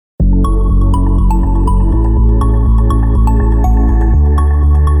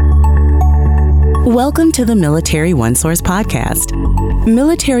Welcome to the Military OneSource Podcast.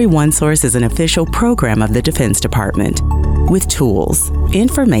 Military OneSource is an official program of the Defense Department with tools,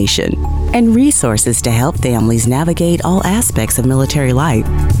 information, and resources to help families navigate all aspects of military life.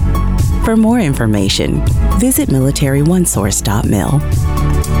 For more information, visit militaryonesource.mil.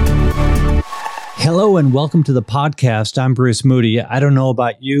 Hello and welcome to the podcast. I'm Bruce Moody. I don't know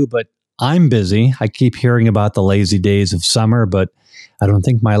about you, but I'm busy. I keep hearing about the lazy days of summer, but I don't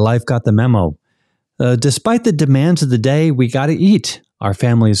think my life got the memo. Despite the demands of the day, we got to eat. Our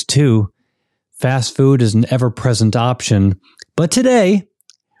families too. Fast food is an ever-present option. But today,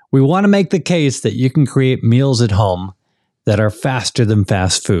 we want to make the case that you can create meals at home that are faster than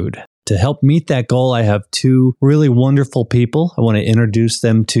fast food. To help meet that goal, I have two really wonderful people. I want to introduce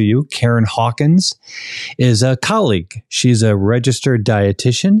them to you. Karen Hawkins is a colleague. She's a registered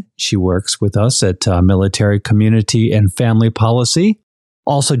dietitian. She works with us at Military Community and Family Policy.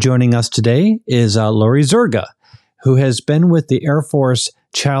 Also joining us today is Lori Zerga, who has been with the Air Force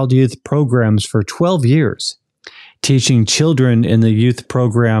Child Youth Programs for 12 years, teaching children in the youth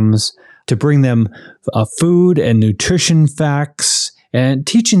programs to bring them food and nutrition facts and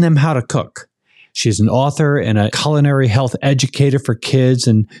teaching them how to cook. She's an author and a culinary health educator for kids,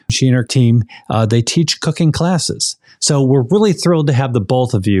 and she and her team, they teach cooking classes. So we're really thrilled to have the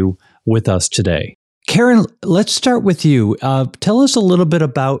both of you with us today. Karen, let's start with you. Tell us a little bit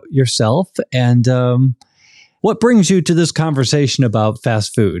about yourself and what brings you to this conversation about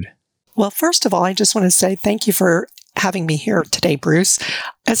fast food. Well, first of all, I just want to say thank you for having me here today, Bruce.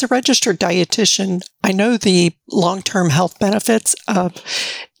 As a registered dietitian, I know the long-term health benefits of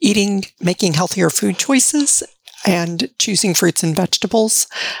making healthier food choices and choosing fruits and vegetables.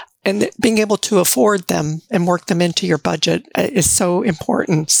 And being able to afford them and work them into your budget is so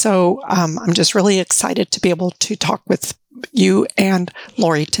important. So I'm just really excited to be able to talk with you and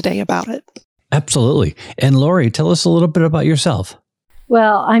Lori today about it. Absolutely. And Lori, tell us a little bit about yourself.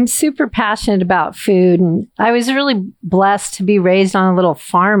 Well, I'm super passionate about food, and I was really blessed to be raised on a little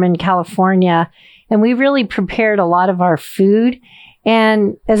farm in California, and we really prepared a lot of our food.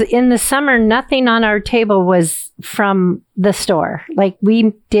 And as in the summer, nothing on our table was from the store. Like,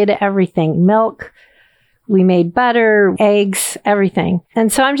 we did everything. Milk, we made butter, eggs, everything.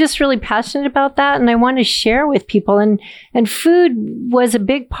 And so I'm just really passionate about that, and I want to share with people. And food was a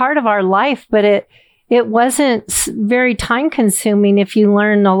big part of our life, but it wasn't very time consuming if you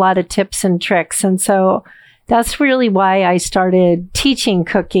learn a lot of tips and tricks. And so that's really why I started teaching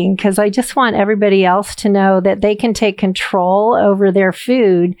cooking, because I just want everybody else to know that they can take control over their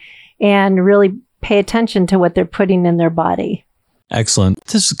food and really pay attention to what they're putting in their body. Excellent.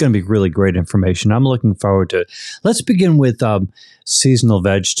 This is going to be really great information. I'm looking forward to it. Let's begin with seasonal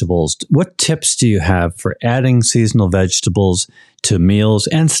vegetables. What tips do you have for adding seasonal vegetables to meals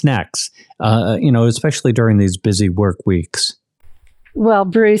and snacks, especially during these busy work weeks? Well,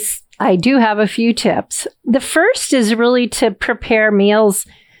 Bruce, I do have a few tips. The first is really to prepare meals,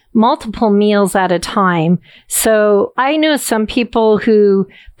 multiple meals at a time. So I know some people who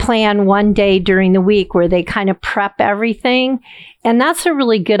plan one day during the week where they kind of prep everything. And that's a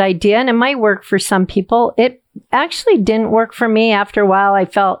really good idea. And it might work for some people. It actually didn't work for me. After a while, I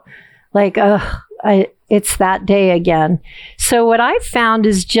felt like, it's that day again. So what I found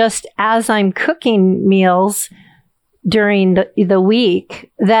is just as I'm cooking meals during the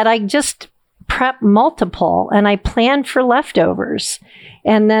week, that I just prep multiple and I plan for leftovers.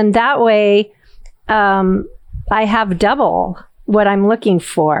 And then that way, I have double what I'm looking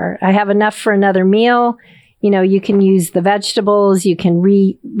for. I have enough for another meal. You can use the vegetables, you can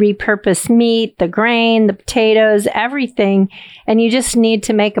repurpose meat, the grain, the potatoes, everything. And you just need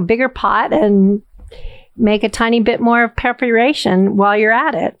to make a bigger pot and make a tiny bit more of preparation while you're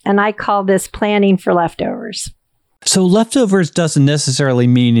at it. And I call this planning for leftovers. So leftovers doesn't necessarily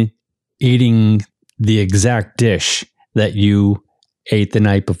mean eating the exact dish that you ate the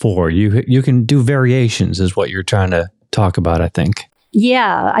night before. You can do variations is what you're trying to talk about, I think.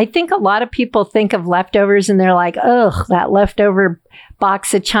 Yeah, I think a lot of people think of leftovers and they're like, ugh, that leftover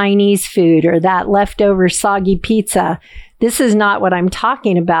box of Chinese food or that leftover soggy pizza. This is not what I'm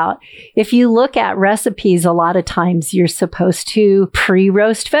talking about. If you look at recipes, a lot of times you're supposed to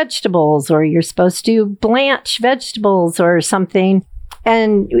pre-roast vegetables or you're supposed to blanch vegetables or something.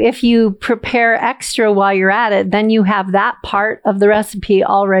 And if you prepare extra while you're at it, then you have that part of the recipe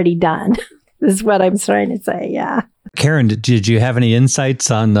already done. This is what I'm trying to say, yeah. Karen, did you have any insights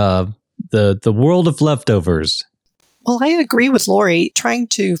on the world of leftovers? Well, I agree with Lori. Trying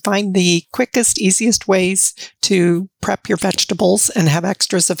to find the quickest, easiest ways to prep your vegetables and have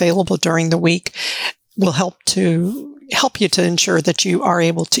extras available during the week will help to help you to ensure that you are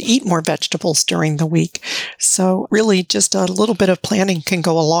able to eat more vegetables during the week. So really just a little bit of planning can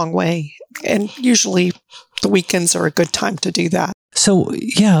go a long way. And usually the weekends are a good time to do that. So,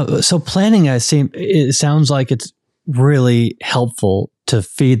 so planning, it sounds like it's really helpful to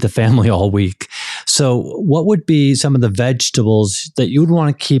feed the family all week. So what would be some of the vegetables that you would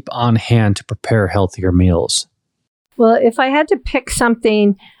want to keep on hand to prepare healthier meals? Well, if I had to pick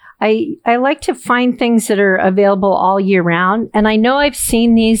something, I like to find things that are available all year round. And I know I've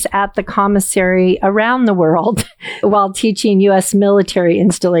seen these at the commissary around the world while teaching U.S. military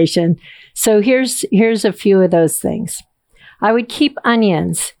installation. So here's a few of those things. I would keep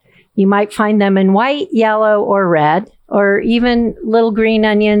onions. You might find them in white, yellow, or red, or even little green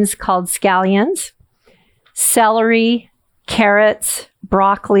onions called scallions, celery, carrots,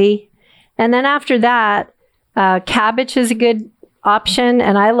 broccoli. And then after that, cabbage is a good option.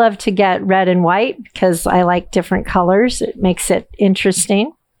 And I love to get red and white because I like different colors. It makes it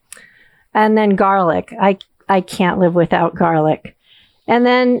interesting. And then garlic. I can't live without garlic. And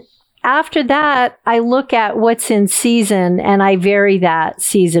then after that, I look at what's in season and I vary that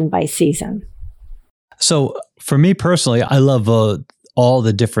season by season. So for me personally, I love all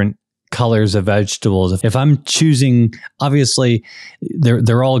the different colors of vegetables. If I'm choosing, obviously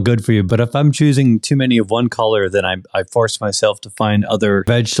they're all good for you, but if I'm choosing too many of one color, then I force myself to find other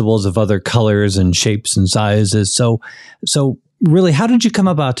vegetables of other colors and shapes and sizes. So really, how did you come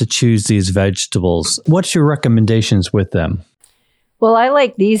about to choose these vegetables? What's your recommendations with them? Well, I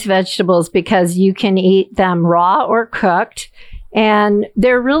like these vegetables because you can eat them raw or cooked, and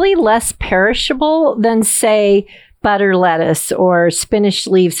they're really less perishable than, say, butter lettuce or spinach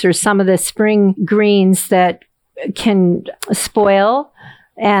leaves or some of the spring greens that can spoil.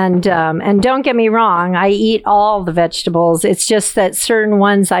 And don't get me wrong, I eat all the vegetables. It's just that certain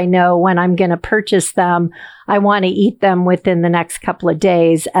ones I know when I'm going to purchase them, I want to eat them within the next couple of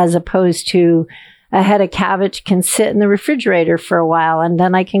days, as opposed to a head of cabbage can sit in the refrigerator for a while and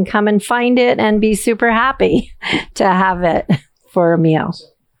then I can come and find it and be super happy to have it for a meal.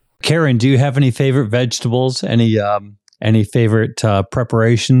 Karen, do you have any favorite vegetables? Any favorite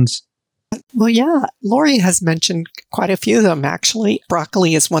preparations? Well, yeah, Lori has mentioned quite a few of them, actually.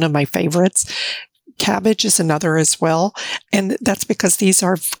 Broccoli is one of my favorites. Cabbage is another as well. And that's because these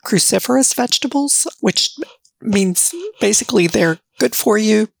are cruciferous vegetables, which means basically they're good for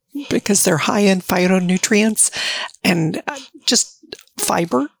you because they're high in phytonutrients and just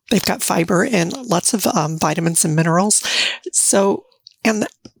fiber. They've got fiber and lots of vitamins and minerals. So, and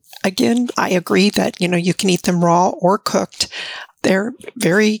again, I agree that, you can eat them raw or cooked. They're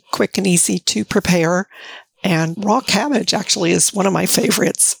very quick and easy to prepare. And raw cabbage actually is one of my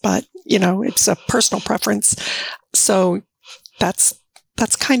favorites, but, it's a personal preference. So that's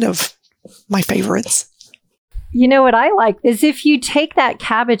kind of my favorites. You know what I like is if you take that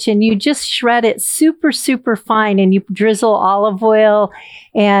cabbage and you just shred it super, super fine and you drizzle olive oil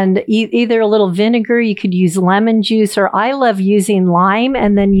and either a little vinegar, you could use lemon juice, or I love using lime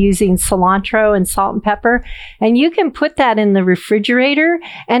and then using cilantro and salt and pepper. And you can put that in the refrigerator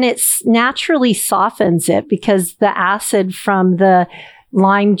and it naturally softens it because the acid from the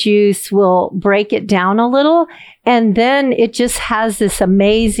lime juice will break it down a little. And then it just has this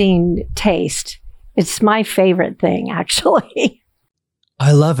amazing taste. It's my favorite thing, actually.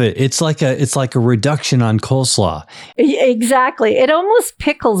 I love it. It's like a reduction on coleslaw. Exactly. It almost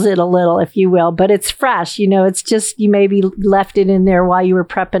pickles it a little, if you will, but it's fresh. It's just you maybe left it in there while you were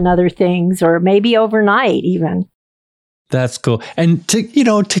prepping other things, or maybe overnight even. That's cool. And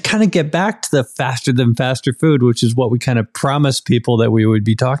to kind of get back to the faster than faster food, which is what we kind of promised people that we would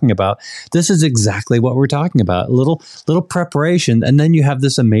be talking about. This is exactly what we're talking about. A little preparation, and then you have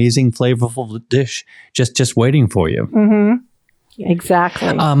this amazing, flavorful dish just waiting for you. Mm-hmm. Exactly.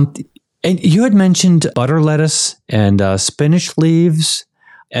 And you had mentioned butter lettuce and spinach leaves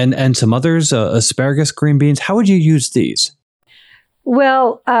and some others, asparagus, green beans. How would you use these?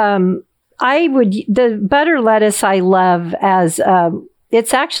 Well, the butter lettuce I love as,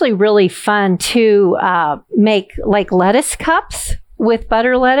 it's actually really fun to make like lettuce cups with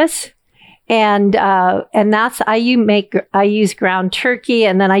butter lettuce. And that's, I use ground turkey,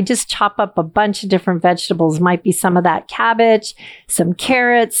 and then I just chop up a bunch of different vegetables. Might be some of that cabbage, some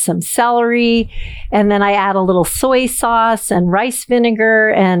carrots, some celery. And then I add a little soy sauce and rice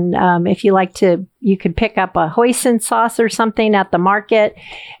vinegar. And if you like to you could pick up a hoisin sauce or something at the market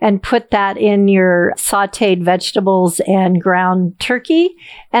and put that in your sauteed vegetables and ground turkey.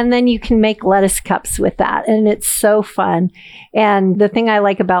 And then you can make lettuce cups with that. And it's so fun. And the thing I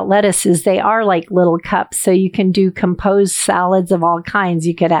like about lettuce is they are like little cups. So you can do composed salads of all kinds.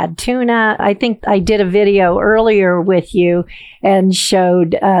 You could add tuna. I think I did a video earlier with you and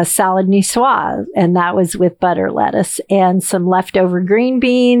showed salad niçoise. And that was with butter lettuce and some leftover green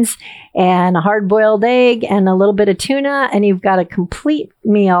beans and a hard-boiled egg and a little bit of tuna, and you've got a complete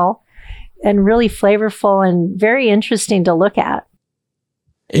meal and really flavorful and very interesting to look at.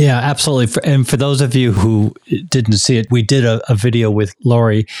 Yeah, absolutely. And for those of you who didn't see it, we did a video with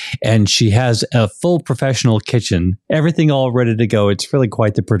Lori, and she has a full professional kitchen, everything all ready to go. It's really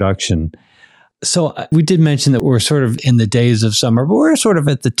quite the production. So we did mention that we're sort of in the days of summer, but we're sort of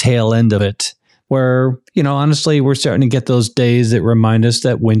at the tail end of it, where, honestly, we're starting to get those days that remind us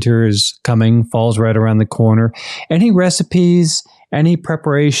that winter is coming, fall's right around the corner. Any recipes, any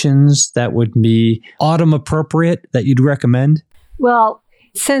preparations that would be autumn appropriate that you'd recommend? Well,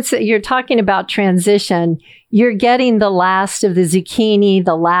 since you're talking about transition, you're getting the last of the zucchini,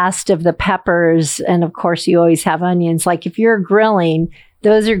 the last of the peppers, and of course, you always have onions. Like if you're grilling,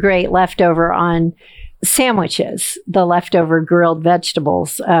 those are great leftover on sandwiches, the leftover grilled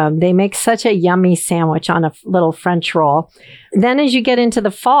vegetables. They make such a yummy sandwich on a little French roll. Then as you get into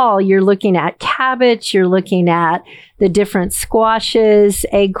the fall, you're looking at cabbage, you're looking at the different squashes,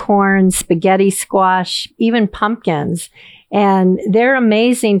 acorns, spaghetti squash, even pumpkins. And they're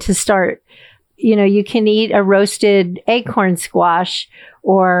amazing to start. You can eat a roasted acorn squash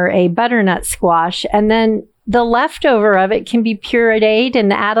or a butternut squash, and then the leftover of it can be pureed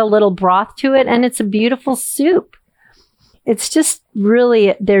and add a little broth to it, and it's a beautiful soup. It's just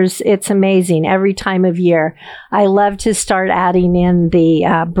really, it's amazing every time of year. I love to start adding in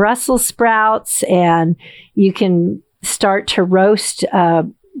the Brussels sprouts, and you can start to roast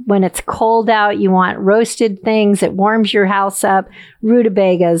when it's cold out. You want roasted things. It warms your house up.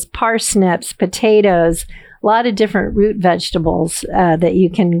 Rutabagas, parsnips, potatoes, a lot of different root vegetables that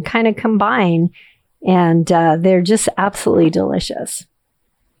you can kind of combine. And they're just absolutely delicious.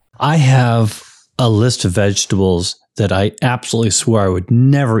 I have a list of vegetables that I absolutely swore I would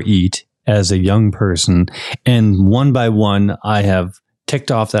never eat as a young person. And one by one, I have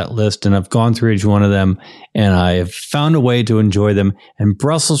ticked off that list, and I've gone through each one of them, and I have found a way to enjoy them. And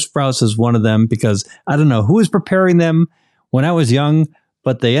Brussels sprouts is one of them, because I don't know who was preparing them when I was young,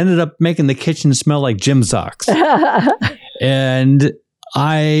 but they ended up making the kitchen smell like gym socks. And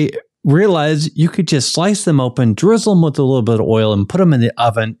I realized you could just slice them open, drizzle them with a little bit of oil, and put them in the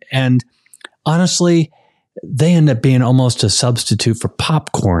oven. And honestly, they end up being almost a substitute for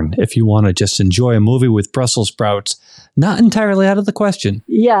popcorn if you want to just enjoy a movie with Brussels sprouts. Not entirely out of the question.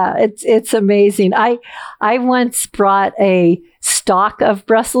 Yeah, it's amazing. I once brought a stalk of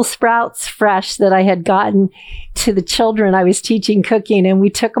Brussels sprouts fresh that I had gotten to the children I was teaching cooking, and we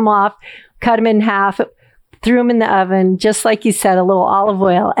took them off, cut them in half, threw them in the oven, just like you said, a little olive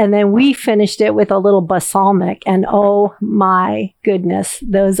oil. And then we finished it with a little balsamic. And oh my goodness,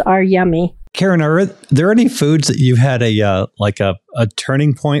 those are yummy. Karen, are there any foods that you've had a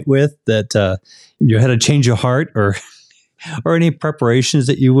turning point with, that you had a change of heart, or any preparations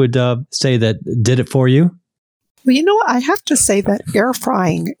that you would say that did it for you? Well, I have to say that air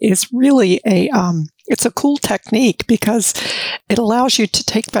frying is really it's a cool technique, because it allows you to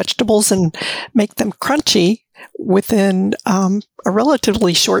take vegetables and make them crunchy within a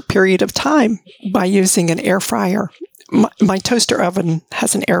relatively short period of time by using an air fryer. My toaster oven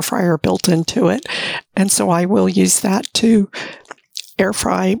has an air fryer built into it, and so I will use that to air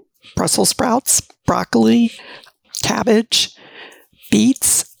fry Brussels sprouts, broccoli, cabbage,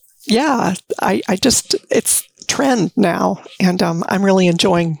 beets. Yeah, it's trend now, and I'm really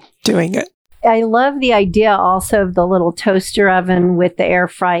enjoying doing it. I love the idea also of the little toaster oven with the air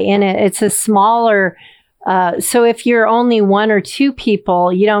fry in it. It's a smaller, so if you're only one or two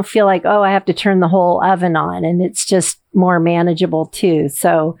people, you don't feel like, oh, I have to turn the whole oven on, and it's just more manageable too.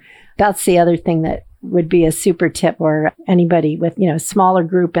 So that's the other thing that would be a super tip, or anybody with, smaller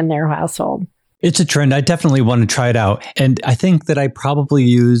group in their household. It's a trend. I definitely want to try it out. And I think that I probably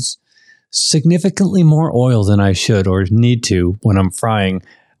use significantly more oil than I should or need to when I'm frying,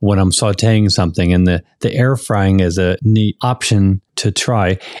 when I'm sauteing something. And the air frying is a neat option to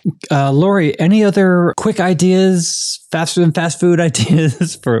try. Lori, any other quick ideas, faster than fast food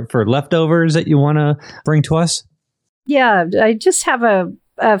ideas for leftovers that you want to bring to us? Yeah, I just have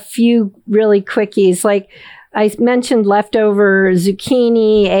a few really quickies. Like I mentioned, leftover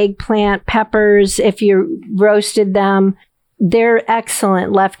zucchini, eggplant, peppers. If you roasted them, they're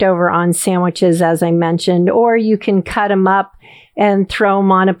excellent leftover on sandwiches, as I mentioned, or you can cut them up and throw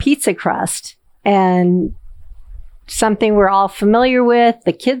them on a pizza crust. And something we're all familiar with,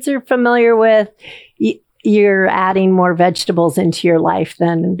 the kids are familiar with, you're adding more vegetables into your life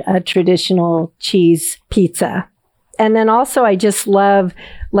than a traditional cheese pizza. And then also I just love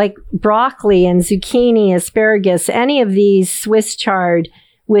like broccoli and zucchini, asparagus, any of these Swiss chard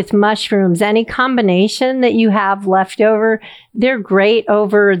with mushrooms, any combination that you have left over, they're great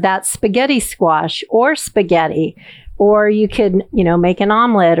over that spaghetti squash or spaghetti. Or you could, make an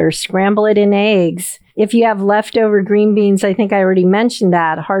omelet or scramble it in eggs. If you have leftover green beans, I think I already mentioned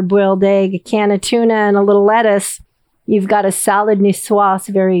that, hard-boiled egg, a can of tuna, and a little lettuce, you've got a salad niçoise,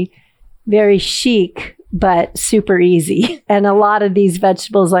 very, very chic, but super easy. And a lot of these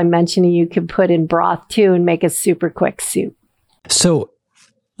vegetables I'm mentioning you could put in broth too and make a super quick soup. So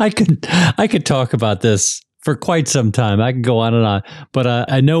I could talk about this for quite some time. I can go on and on, but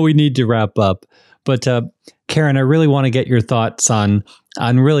I know we need to wrap up. But Karen, I really want to get your thoughts on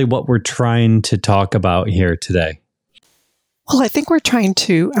really what we're trying to talk about here today. Well, I think we're trying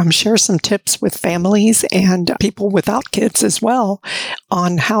to share some tips with families and people without kids as well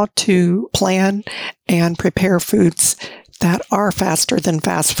on how to plan and prepare foods that are faster than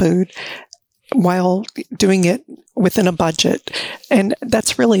fast food while doing it within a budget. And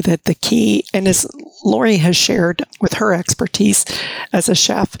that's really the key. And as Lori has shared with her expertise as a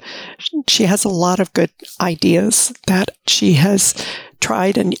chef, she has a lot of good ideas that she has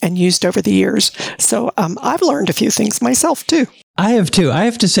tried and used over the years. So I've learned a few things myself too. I have too. I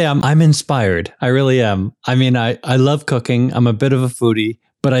have to say I'm inspired. I really am. I mean, I love cooking. I'm a bit of a foodie,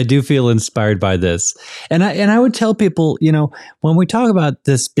 but I do feel inspired by this. And I would tell people, when we talk about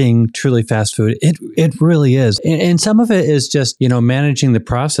this being truly fast food, it really is. And some of it is just, managing the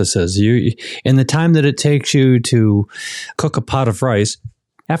processes. In the time that it takes you to cook a pot of rice,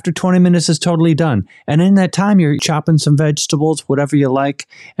 after 20 minutes is totally done. And in that time, you're chopping some vegetables, whatever you like,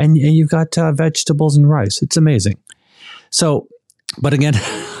 and you've got vegetables and rice. It's amazing. So, but again,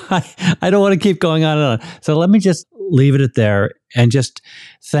 I don't want to keep going on and on. So let me just leave it at there and just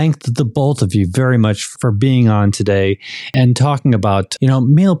thank the both of you very much for being on today and talking about,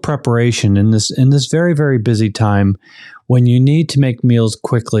 meal preparation in this very, very busy time when you need to make meals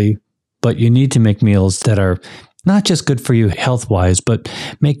quickly, but you need to make meals that are not just good for you health-wise, but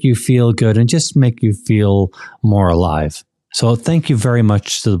make you feel good and just make you feel more alive. So thank you very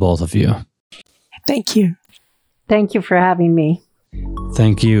much to the both of you. Thank you. Thank you for having me.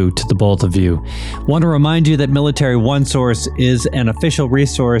 Thank you to the both of you. Want to remind you that Military OneSource is an official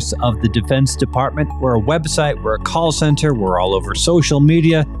resource of the Defense Department. We're a website, we're a call center, we're all over social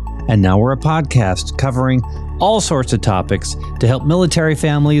media, and now we're a podcast covering all sorts of topics to help military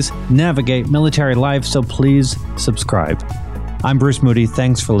families navigate military life, so please subscribe. I'm Bruce Moody.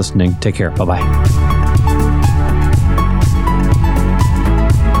 Thanks for listening. Take care. Bye-bye.